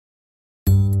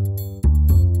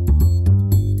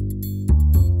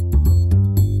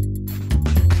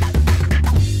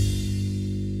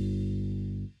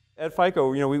At FICO,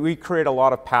 we create a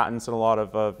lot of patents and a lot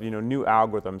of new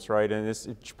algorithms, right? And it's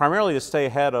primarily to stay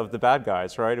ahead of the bad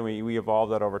guys, right? And we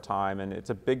evolve that over time, and it's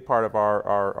a big part of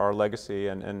our legacy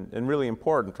and really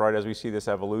important, right? As we see this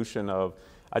evolution of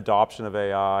adoption of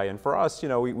AI, and for us,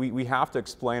 we have to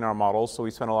explain our models, so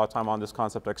we spend a lot of time on this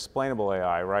concept of explainable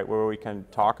AI, right? Where we can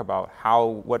talk about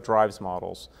what drives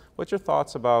models. What's your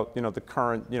thoughts about the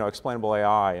current explainable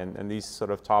AI and these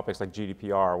sort of topics like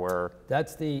GDPR, where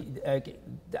that's the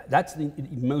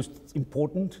most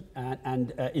important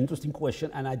and interesting question,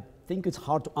 and I think it's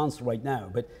hard to answer right now.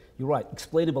 But you're right,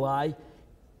 explainable AI,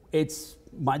 it's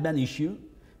might be an issue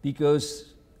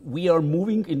because we are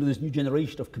moving into this new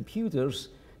generation of computers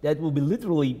that will be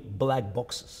literally black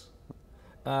boxes.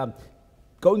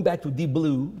 Going back to Deep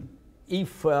Blue,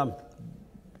 if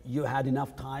you had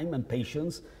enough time and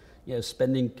patience,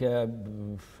 spending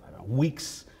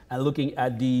weeks and looking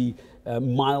at the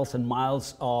miles and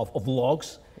miles of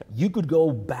logs, you could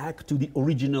go back to the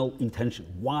original intention,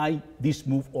 why this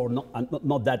move or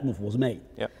not that move was made.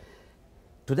 Yep.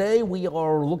 Today we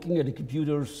are looking at the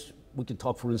computers. We can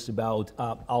talk, for instance, about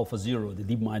AlphaZero, the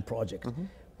DeepMind project,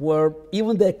 where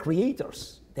even their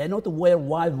creators, they're not aware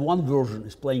why one version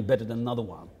is playing better than another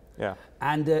one. Yeah.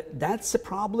 And that's a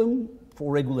problem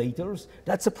for regulators.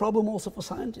 That's a problem also for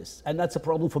scientists. And that's a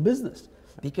problem for business.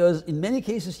 Because in many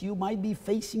cases, you might be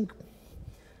facing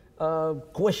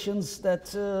questions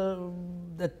that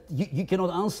you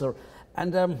cannot answer.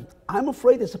 And I'm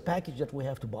afraid it's a package that we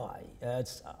have to buy.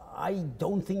 I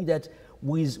don't think that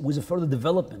with the further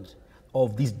development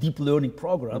of these deep learning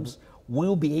programs,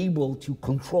 we'll be able to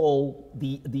control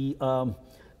the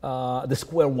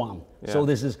square one. Yeah. So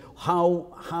this is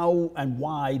how and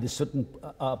why the certain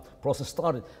process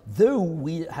started. Though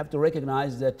we have to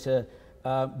recognize that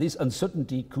this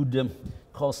uncertainty could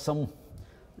cause some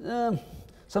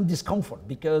discomfort,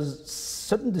 because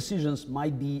certain decisions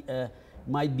might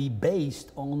be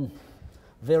based on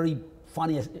very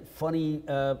funny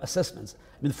assessments.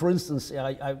 I mean, for instance,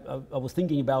 I was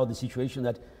thinking about the situation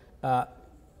that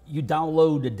you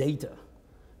download the data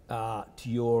to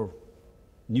your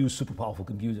new super powerful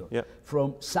computer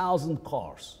from 1,000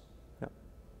 cars,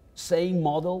 same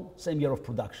model, same year of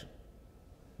production,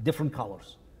 different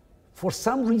colors. For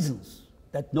some reasons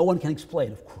that no one can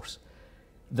explain, of course,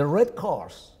 the red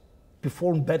cars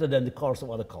perform better than the cars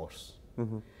of other colors.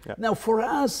 Now, for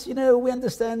us, we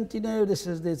understand, this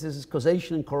is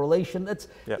causation and correlation.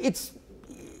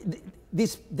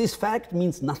 This fact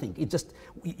means nothing. It just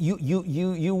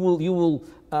you will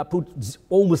put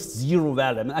almost zero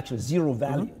value. I mean, actually zero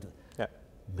value.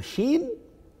 Machine,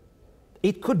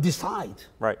 it could decide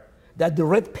that the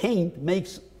red paint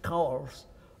makes cars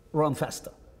run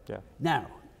faster. Now,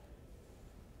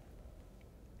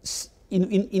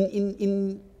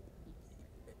 in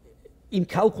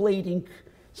calculating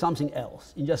something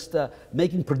else, in just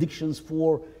making predictions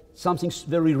for something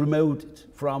very remote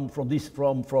from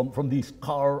this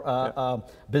car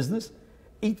business,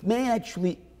 it may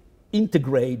actually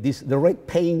integrate the red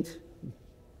paint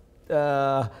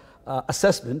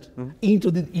assessment into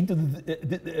the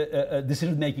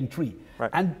decision-making tree,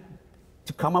 and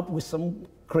to come up with some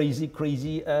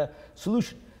crazy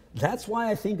solution. That's why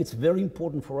I think it's very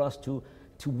important for us to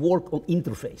work on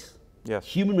interface.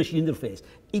 Human machine interface.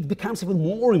 It becomes even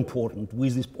more important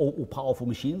with these powerful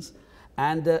machines,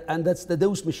 and that's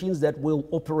those machines that will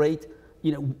operate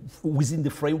within the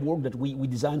framework that we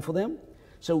design for them.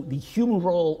 So the human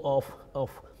role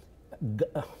of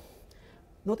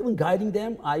not even guiding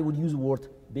them, I would use the word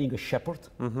being a shepherd,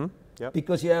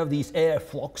 because you have these AI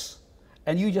flocks,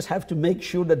 and you just have to make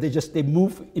sure that they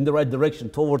move in the right direction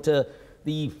toward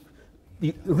the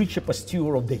richer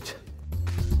pasture of data.